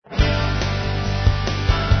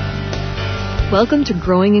Welcome to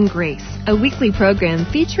Growing in Grace, a weekly program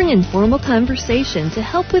featuring informal conversation to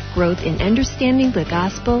help with growth in understanding the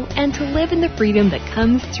gospel and to live in the freedom that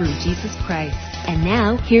comes through Jesus Christ. And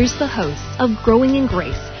now, here's the hosts of Growing in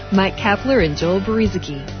Grace, Mike Kapler and Joel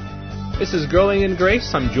Berizicki. This is Growing in Grace.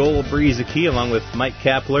 I'm Joel Berizicki along with Mike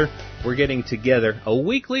Kapler. We're getting together a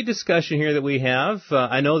weekly discussion here that we have.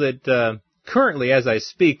 I know that currently, as I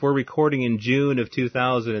speak, we're recording in June of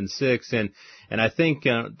 2006, and I think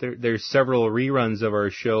there's several reruns of our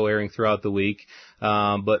show airing throughout the week.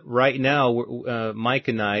 But right now, Mike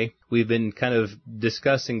and I, we've been kind of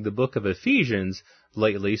discussing the book of Ephesians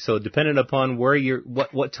lately. So depending upon where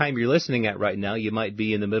what time you're listening at right now, you might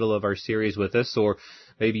be in the middle of our series with us, or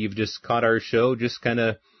maybe you've just caught our show just kind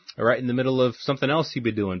of right in the middle of something else you've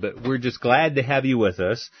been doing. But we're just glad to have you with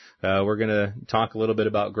us. We're going to talk a little bit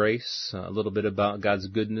about grace, a little bit about God's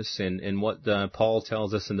goodness, and what Paul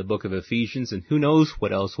tells us in the book of Ephesians, and who knows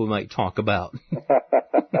what else we might talk about.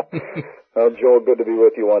 Well, Joel, good to be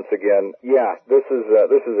with you once again. Yeah, this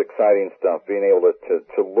is exciting stuff, being able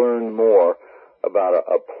to learn more about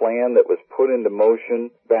a plan that was put into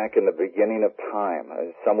motion back in the beginning of time.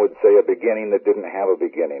 Some would say a beginning that didn't have a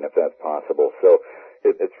beginning, if that's possible. So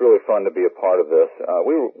it's really fun to be a part of this.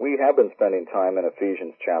 We have been spending time in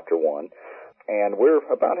Ephesians chapter 1, and we're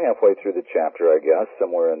about halfway through the chapter, I guess,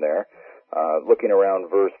 somewhere in there. Looking around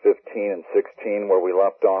verse 15 and 16 where we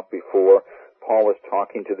left off before, Paul was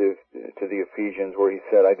talking to the Ephesians where he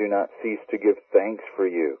said, "I do not cease to give thanks for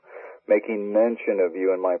you, making mention of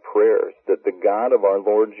you in my prayers, that the God of our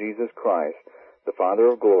Lord Jesus Christ, the Father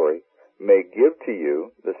of glory, may give to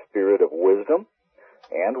you the spirit of wisdom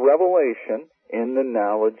and revelation in the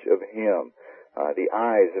knowledge of him, the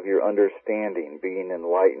eyes of your understanding being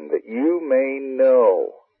enlightened, that you may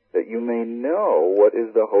know what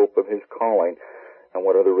is the hope of his calling, and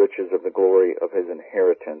what are the riches of the glory of his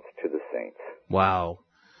inheritance to the saints." Wow,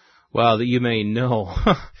 that you may know.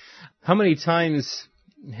 How many times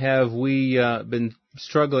have we been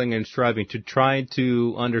struggling and striving to try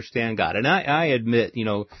to understand God? And I admit,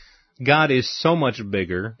 God is so much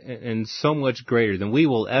bigger and so much greater than we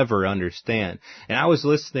will ever understand. And I was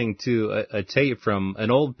listening to a tape from an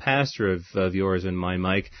old pastor of yours and mine,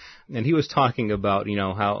 Mike, and he was talking about,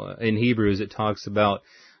 how in Hebrews it talks about,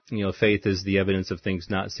 faith is the evidence of things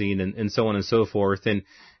not seen, and so on and so forth.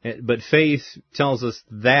 But faith tells us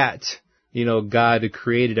that, God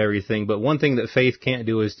created everything. But one thing that faith can't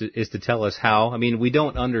do is to tell us how. I mean, we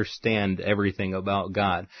don't understand everything about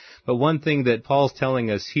God. But one thing that Paul's telling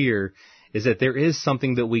us here is that there is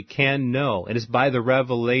something that we can know, and it's by the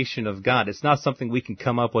revelation of God. It's not something we can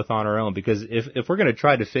come up with on our own, because if we're going to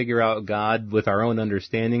try to figure out God with our own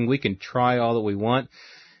understanding, we can try all that we want.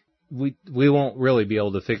 We won't really be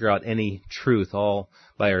able to figure out any truth all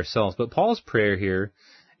by ourselves. But Paul's prayer here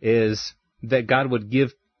is that God would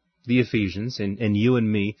give the Ephesians and you and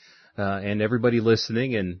me and everybody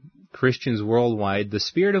listening and Christians worldwide the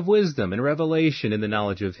spirit of wisdom and revelation in the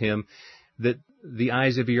knowledge of him, that the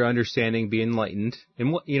eyes of your understanding be enlightened.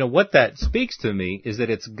 And what that speaks to me is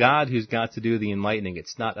that it's God who's got to do the enlightening.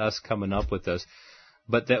 It's not us coming up with this,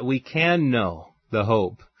 but that we can know the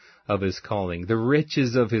hope of his calling, the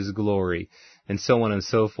riches of his glory, and so on and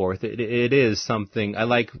so forth. It is something. I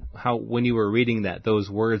like how when you were reading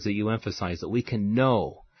those words that you emphasized, that we can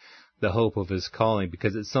know the hope of his calling,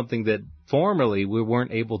 because it's something that formerly we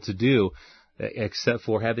weren't able to do, except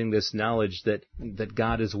for having this knowledge that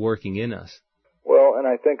God is working in us. Well, and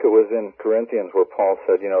I think it was in Corinthians where Paul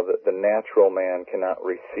said, that the natural man cannot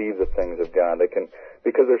receive the things of God.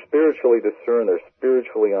 Because they're spiritually discerned, they're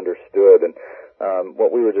spiritually understood. And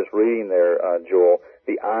what we were just reading there, Joel,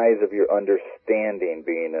 the eyes of your understanding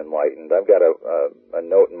being enlightened. I've got a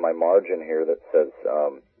note in my margin here that says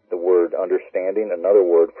the word understanding. Another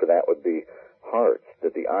word for that would be hearts,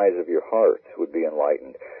 that the eyes of your hearts would be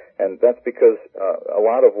enlightened. And that's because a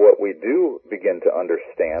lot of what we do begin to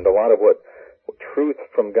understand, a lot of what truth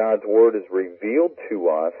from God's Word is revealed to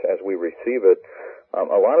us as we receive it,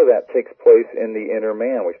 a lot of that takes place in the inner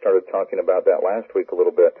man. We started talking about that last week a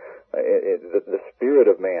little bit. The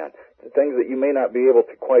spirit of man, the things that you may not be able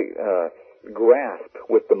to quite grasp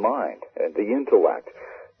with the mind and the intellect.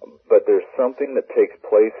 But there's something that takes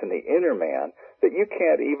place in the inner man that you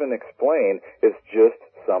can't even explain. It's just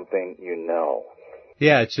something you know.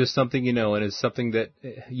 Yeah, it's just something you know, and it's something that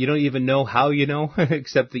you don't even know how you know,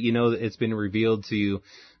 except that you know that it's been revealed to you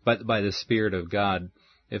by the Spirit of God.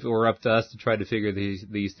 If it were up to us to try to figure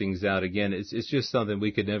these things out, again, it's just something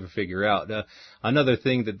we could never figure out. Another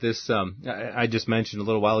thing that I just mentioned a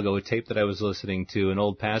little while ago, a tape that I was listening to, an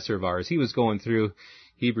old pastor of ours, he was going through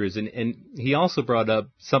Hebrews, and he also brought up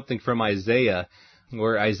something from Isaiah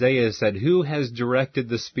where Isaiah said, "Who has directed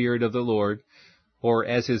the Spirit of the Lord, or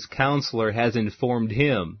as his counselor has informed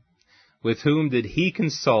him? With whom did he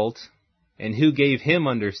consult, and who gave him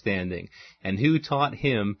understanding? And who taught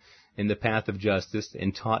him in the path of justice,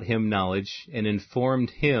 and taught him knowledge, and informed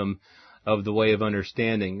him of the way of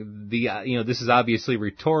understanding?" This is obviously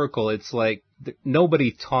rhetorical. It's like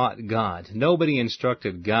nobody taught God. Nobody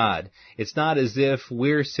instructed God. It's not as if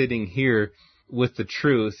we're sitting here with the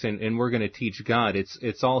truth and we're going to teach God.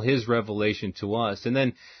 It's all His revelation to us. And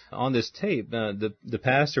then on this tape, the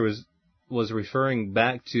pastor was referring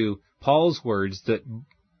back to Paul's words that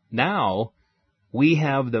now we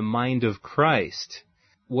have the mind of Christ,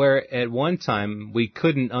 where at one time we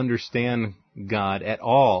couldn't understand God at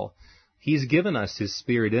all. He's given us His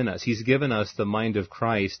Spirit in us. He's given us the mind of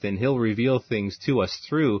Christ, and He'll reveal things to us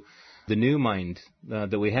through the new mind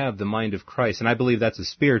that we have, the mind of Christ. And I believe that's a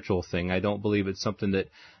spiritual thing. I don't believe it's something that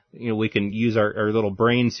we can use our little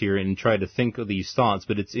brains here and try to think of these thoughts,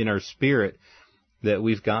 but it's in our spirit that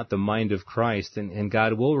we've got the mind of Christ, and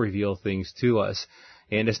God will reveal things to us.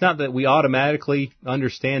 And it's not that we automatically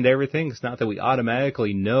understand everything. It's not that we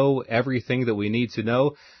automatically know everything that we need to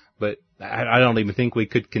know, but I don't even think we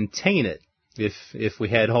could contain it if we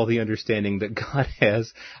had all the understanding that God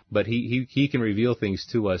has. But He can reveal things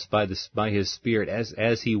to us by His Spirit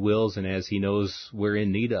as He wills and as He knows we're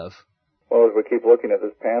in need of. Well, as we keep looking at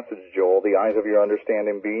this passage, Joel, the eyes of your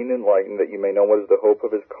understanding being enlightened, that you may know what is the hope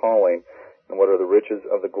of His calling, and what are the riches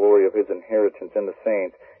of the glory of His inheritance in the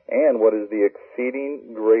saints, and what is the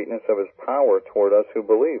exceeding greatness of His power toward us who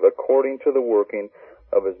believe, according to the working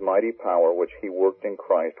of His mighty power, which He worked in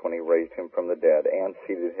Christ when He raised Him from the dead, and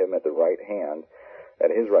seated Him at His right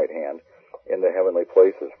hand, in the heavenly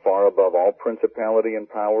places, far above all principality and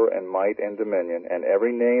power and might and dominion, and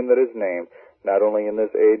every name that is named, not only in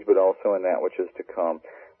this age, but also in that which is to come.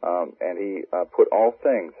 And He put all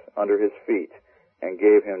things under His feet, and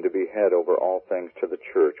gave Him to be head over all things to the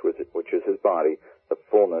church, which is His body, the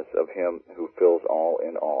fullness of Him who fills all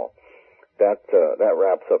in all. That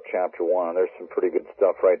wraps up chapter 1. There's some pretty good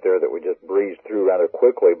stuff right there that we just breezed through rather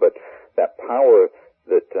quickly, but that power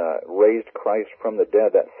that raised Christ from the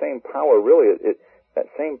dead, that same power that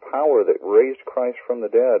same power that raised Christ from the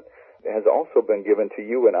dead has also been given to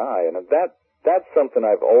you and I. And that's something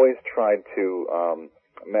I've always tried to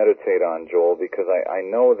meditate on, Joel, because I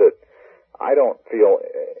know that I don't feel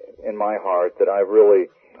in my heart that I've really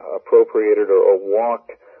appropriated or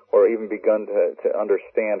walked or even begun to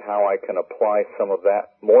understand how I can apply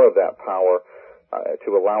more of that power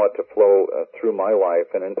to allow it to flow through my life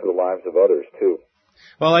and into the lives of others too.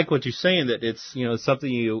 Well, I like what you're saying, that it's something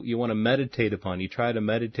you want to meditate upon. You try to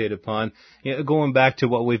meditate upon, going back to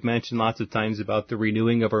what we've mentioned lots of times about the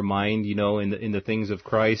renewing of our mind, in the things of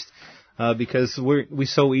Christ. Because we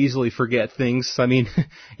so easily forget things. I mean,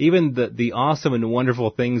 even the awesome and wonderful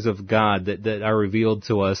things of God that are revealed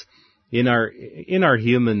to us in our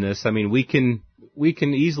humanness. I mean, we can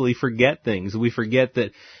easily forget things. We forget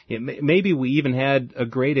that maybe we even had a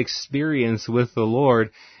great experience with the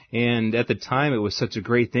Lord, and at the time it was such a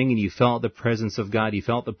great thing, and you felt the presence of God, you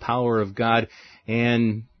felt the power of God,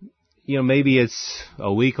 and maybe it's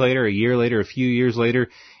a week later, a year later, a few years later,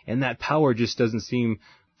 and that power just doesn't seem.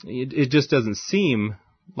 It just doesn't seem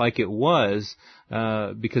like it was,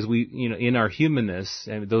 because we, in our humanness,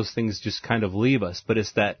 and those things just kind of leave us. But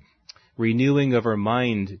it's that renewing of our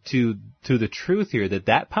mind to the truth here,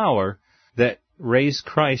 that power that raised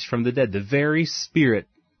Christ from the dead, the very Spirit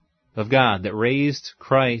of God that raised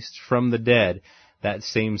Christ from the dead, that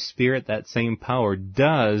same Spirit, that same power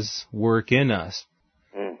does work in us.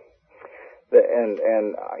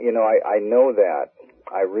 And I know that.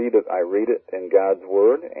 I read it in God's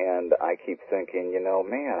Word, and I keep thinking,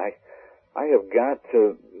 man, I have got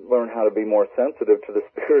to learn how to be more sensitive to the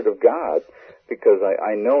Spirit of God, because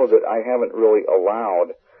I know that I haven't really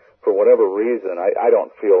allowed, for whatever reason, I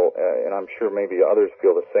don't feel, and I'm sure maybe others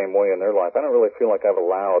feel the same way in their life, I don't really feel like I've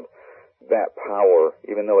allowed that power,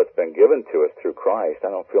 even though it's been given to us through Christ,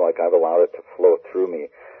 I don't feel like I've allowed it to flow through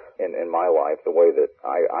me in my life the way that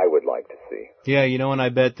I would like to see. Yeah, and I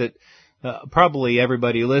bet that probably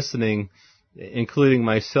everybody listening, including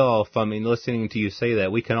myself, listening to you say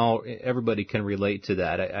that, everybody can relate to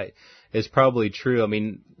that. It's probably true.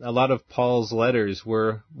 A lot of Paul's letters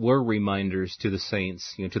were reminders to the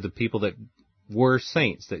saints, to the people that were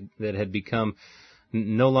saints, that had become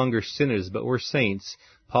no longer sinners, but were saints.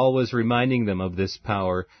 Paul was reminding them of this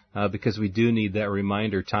power, because we do need that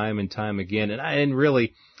reminder time and time again. And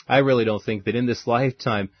I really don't think that in this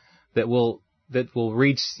lifetime that we'll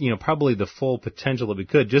reach, probably the full potential that we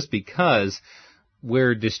could, just because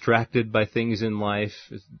we're distracted by things in life.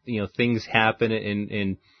 Things happen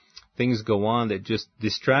and things go on that just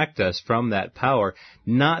distract us from that power.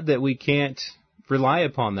 Not that we can't rely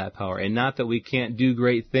upon that power, and not that we can't do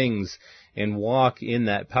great things and walk in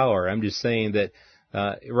that power. I'm just saying that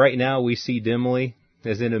right now we see dimly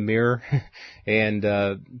as in a mirror, and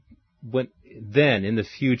then in the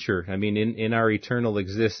future, in our eternal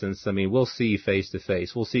existence, we'll see face to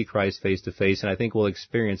face. We'll see Christ face to face, and I think we'll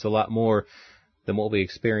experience a lot more than what we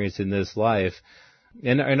experience in this life.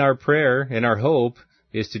 And our prayer and our hope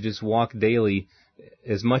is to just walk daily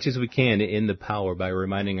as much as we can in the power by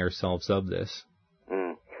reminding ourselves of this.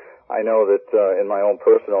 I know that in my own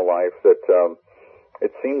personal life that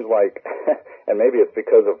it seems like, and maybe it's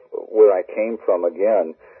because of where I came from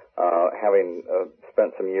again, having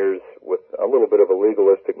spent some years with a little bit of a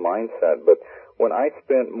legalistic mindset, but when I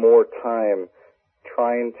spent more time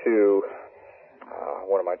trying to,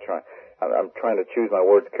 I'm trying to choose my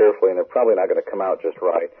words carefully, and they're probably not going to come out just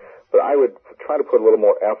right, but I would try to put a little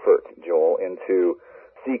more effort, Joel, into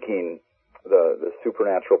seeking the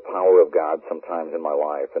supernatural power of God sometimes in my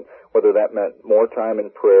life, and whether that meant more time in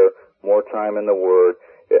prayer, more time in the Word.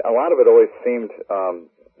 A lot of it always seemed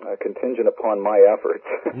contingent upon my efforts.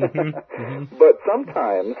 But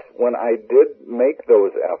sometimes when I did make those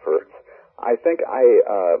efforts, I think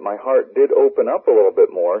my heart did open up a little bit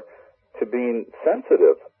more to being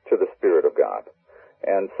sensitive to the Spirit of God.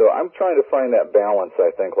 And so I'm trying to find that balance, I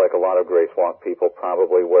think, like a lot of Grace Walk people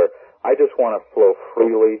probably, where I just want to flow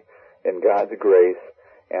freely in God's grace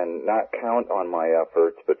and not count on my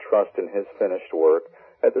efforts, but trust in His finished work.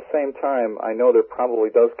 At the same time, I know there probably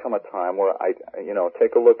does come a time where I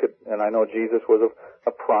take a look at, and I know Jesus was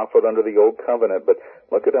a prophet under the Old Covenant, but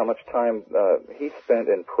look at how much time He spent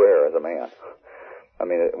in prayer as a man.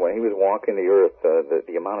 When He was walking the earth,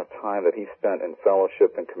 the amount of time that He spent in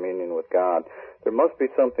fellowship and communion with God, there must be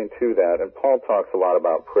something to that. And Paul talks a lot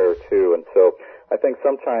about prayer too. And so I think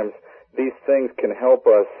sometimes these things can help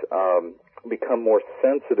us become more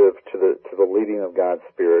sensitive to the leading of God's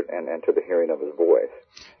Spirit and to the hearing of His voice.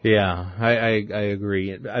 Yeah, I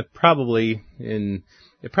agree. Probably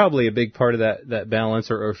a big part of that balance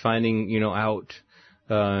or finding out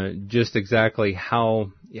just exactly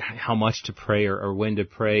how much to pray or when to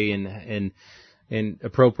pray and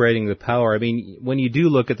appropriating the power. When you do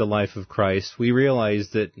look at the life of Christ, we realize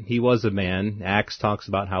that He was a man. Acts talks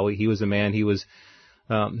about how he was a man. He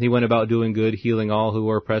went about doing good, healing all who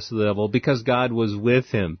were oppressed of the devil, because God was with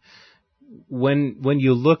Him. When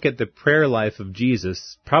you look at the prayer life of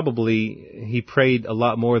Jesus, probably He prayed a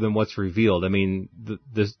lot more than what's revealed.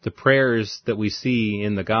 The prayers that we see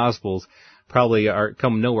in the Gospels probably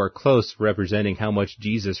come nowhere close to representing how much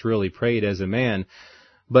Jesus really prayed as a man.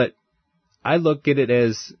 But I look at it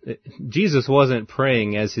as Jesus wasn't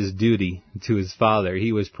praying as His duty to His Father.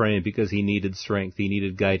 He was praying because He needed strength. He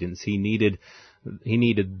needed guidance. He needed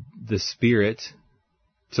the Spirit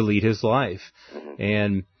to lead His life.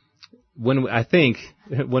 And when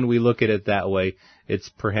we look at it that way,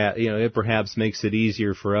 it's it perhaps makes it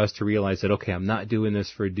easier for us to realize that, okay, I'm not doing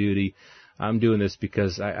this for duty. I'm doing this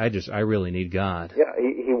because I really need God. Yeah,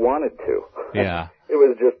 he wanted to. Yeah. It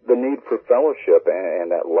was just the need for fellowship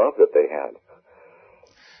and that love that they had.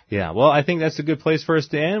 Yeah, well, I think that's a good place for us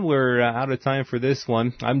to end. We're out of time for this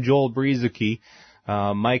one. I'm Joel Brzezinski.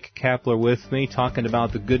 Mike Kapler with me, talking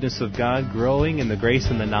about the goodness of God, growing in the grace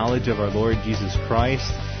and the knowledge of our Lord Jesus Christ,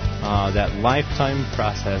 that lifetime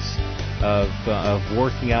process of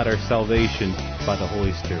working out our salvation by the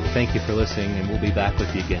Holy Spirit. Thank you for listening, and we'll be back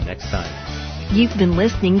with you again next time. You've been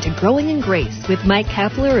listening to Growing in Grace with Mike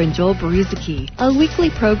Kapler and Joel Brzezinski, a weekly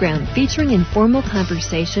program featuring informal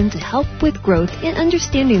conversation to help with growth in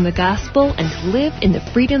understanding the gospel and to live in the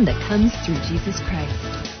freedom that comes through Jesus Christ.